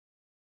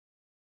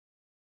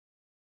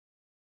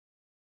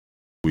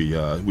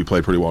we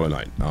played pretty well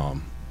tonight.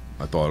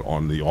 I thought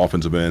on the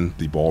offensive end,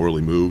 the ball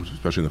really moved,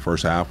 especially in the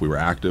first half. We were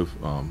active.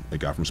 It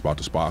got from spot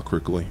to spot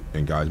quickly,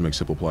 and guys make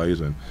simple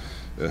plays, and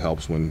it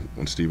helps when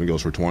Steven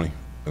goes for 20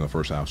 in the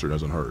first half, so it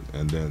doesn't hurt.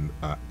 And then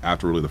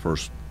after really the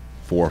first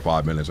 4 or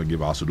 5 minutes, I give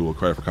Asadula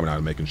credit for coming out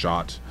and making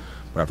shots.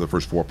 But after the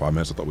first 4 or 5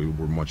 minutes, I thought we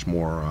were much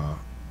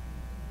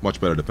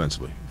better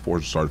defensively.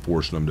 Started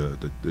forcing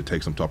them to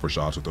take some tougher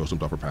shots or throw some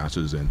tougher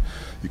passes, and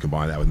you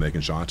combine that with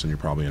making shots, and you're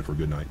probably in for a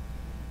good night.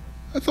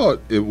 I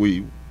thought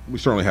we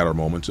certainly had our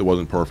moments. It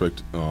wasn't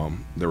perfect.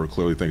 There were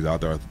clearly things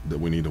out there that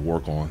we need to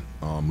work on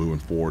moving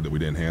forward that we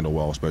didn't handle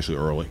well, especially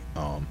early.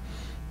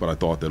 But I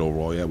thought that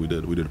overall, yeah, we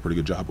did a pretty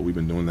good job. But we've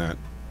been doing that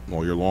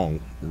all year long,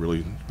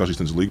 really, especially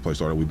since the league play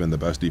started. We've been the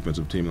best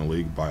defensive team in the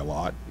league by a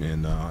lot,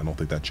 and I don't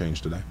think that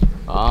changed today.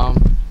 I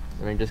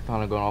mean, just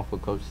kind of going off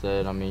what Coach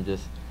said. I mean,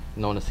 just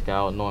knowing the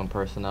scout, knowing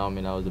personnel. I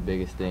mean, that was the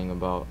biggest thing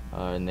about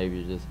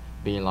Navy, just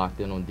being locked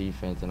in on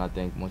defense. And I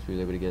think once we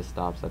were able to get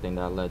stops, I think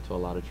that led to a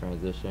lot of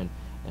transition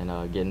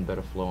and getting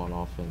better flow on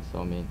offense. So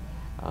I mean,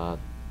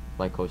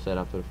 like Coach said,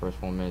 after the first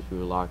 4 minutes, we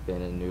were locked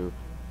in and knew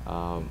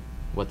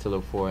what to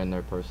look for in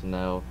their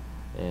personnel,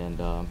 and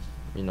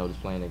you know,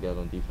 just playing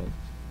together on defense.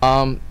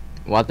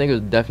 Well, I think it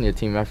was definitely a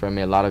team effort. I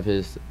mean, a lot of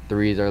his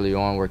threes early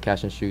on were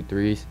catch and shoot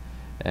threes,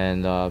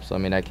 and so I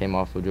mean that came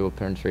off of dribble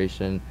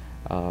penetration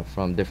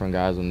from different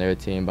guys on their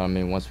team. But I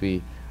mean, once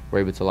we were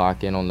able to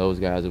lock in on those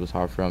guys, it was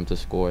hard for them to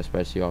score,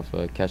 especially off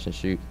catch and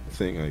shoot. I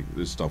think like,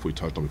 this stuff we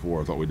touched on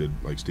before, I thought we did,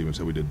 like Steven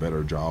said, we did a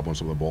better job on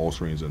some of the ball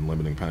screens and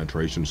limiting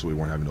penetration, so we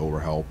weren't having to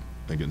overhelp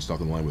and getting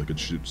stuck in the lane where we could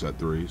shoot set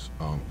threes.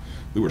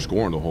 We were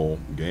scoring the whole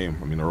game.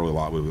 I mean, early a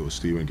lot it was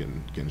Steven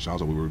getting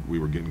shots. We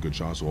were getting good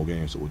shots the whole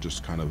game, so we're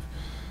just kind of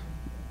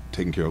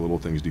taking care of little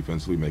things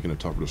defensively, making it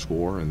tougher to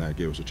score, and that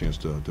gave us a chance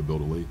to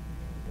build a lead.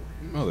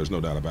 No, there's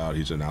no doubt about it.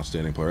 He's an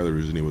outstanding player. The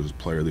reason he was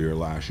Player of the Year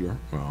last year.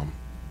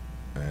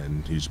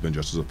 And he's been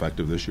just as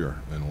effective this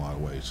year in a lot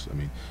of ways. I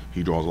mean,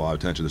 he draws a lot of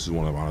attention. This is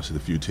one of, honestly,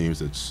 the few teams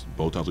that's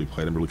both times we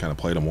played him, really kind of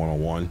played him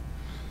one-on-one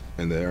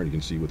in there. And you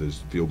can see with his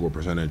field goal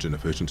percentage and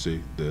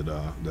efficiency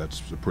that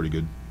that's pretty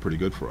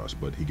good for us.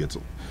 But he gets,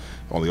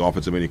 on the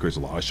offensive end, he creates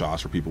a lot of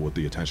shots for people with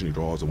the attention he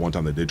draws. The one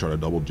time they did try to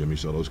double Jimmy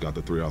Soto's got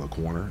the 3 out of the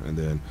corner. And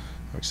then,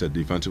 like I said,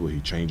 defensively,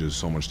 he changes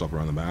so much stuff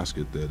around the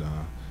basket that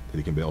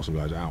he can bail some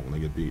guys out when they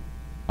get beat.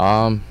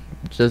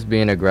 Just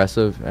being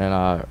aggressive,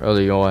 and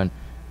early on,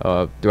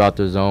 throughout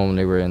the zone, when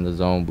they were in the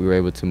zone, we were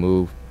able to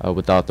move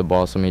without the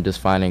ball. So I mean, just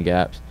finding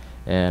gaps,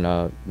 and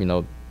you know,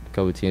 a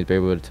couple of teams were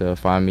able to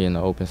find me in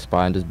the open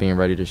spot and just being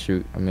ready to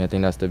shoot. I mean, I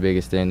think that's the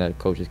biggest thing that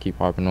coaches keep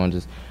harping on,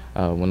 just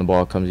when the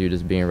ball comes to you,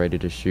 just being ready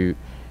to shoot,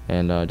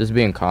 and just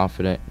being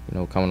confident. You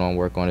know, coming on,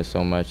 work on it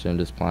so much, and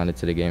just applying it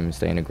to the game and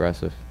staying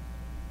aggressive.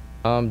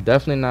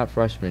 Definitely not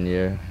freshman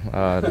year,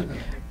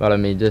 but I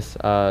mean, just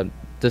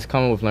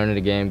coming with learning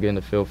the game, getting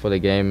the feel for the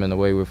game and the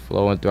way we're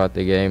flowing throughout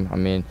the game. I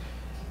mean,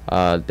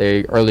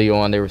 early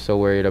on they were so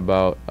worried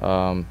about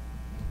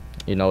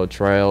you know,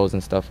 trails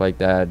and stuff like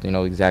that. You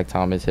know, exact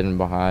time is hidden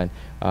behind.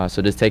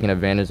 So just taking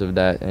advantage of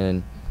that,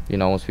 and you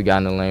know, once we got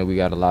in the lane, we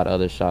got a lot of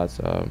other shots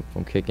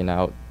from kicking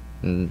out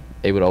and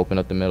able to open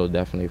up the middle,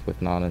 definitely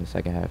with Nana in the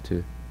second half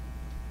too.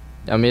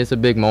 I mean, it's a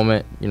big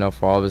moment, you know,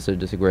 for all of us. It's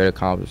just a great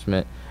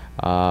accomplishment.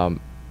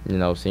 You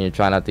know, so you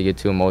try not to get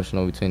too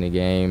emotional between the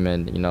game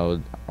and, you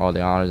know, all the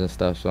honors and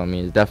stuff. So, I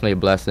mean, it's definitely a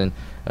blessing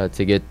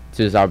to get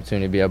to this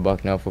opportunity to be at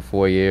Bucknell for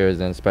 4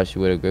 years, and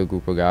especially with a good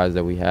group of guys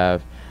that we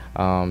have.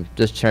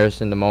 Just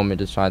cherishing the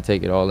moment, just trying to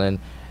take it all in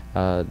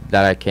that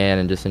I can,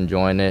 and just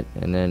enjoying it,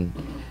 and then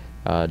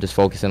just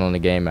focusing on the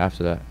game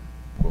after that.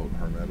 Well,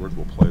 Herm Edwards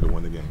will play to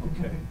win the game.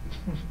 Okay.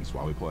 That's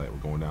why we play it. We're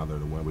going down there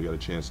to win. We got a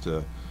chance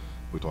to,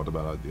 we talked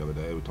about it the other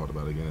day, we talked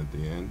about it again at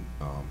the end.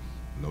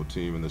 No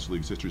team in this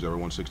league's history has ever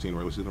won 16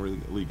 regular season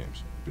league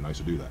games. It'd be nice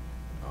to do that.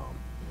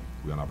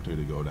 We got an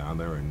opportunity to go down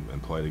there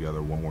and play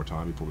together one more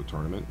time before the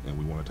tournament, and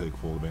we want to take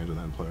full advantage of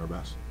that and play our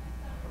best.